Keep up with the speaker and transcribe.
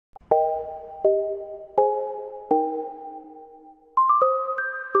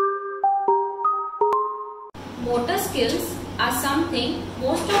skills are something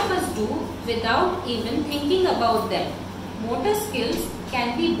most of us do without even thinking about them. Motor skills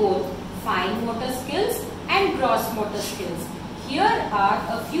can be both fine motor skills and gross motor skills. Here are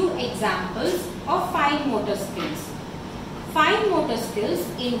a few examples of fine motor skills. Fine motor skills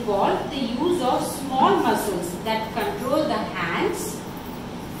involve the use of small muscles that control the hands,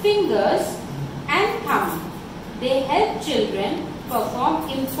 fingers and thumb. They help children perform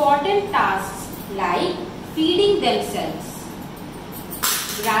important tasks like feeding themselves,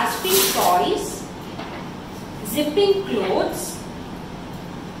 grasping toys, zipping clothes,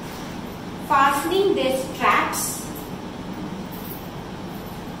 fastening their straps,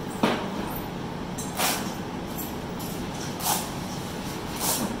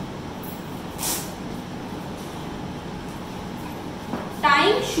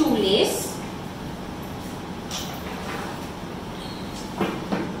 tying shoelace,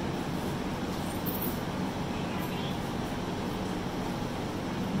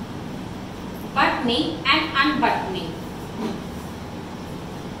 buttoning and unbuttoning.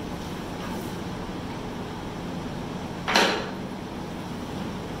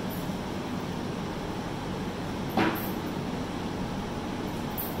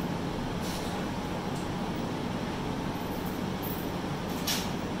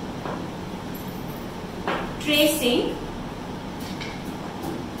 Tracing,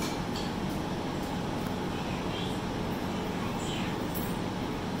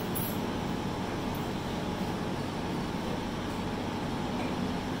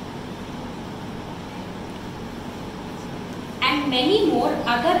 and many more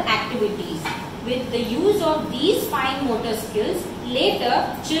other activities. With the use of these fine motor skills,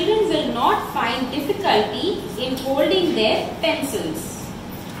 later children will not find difficulty in holding their pencils.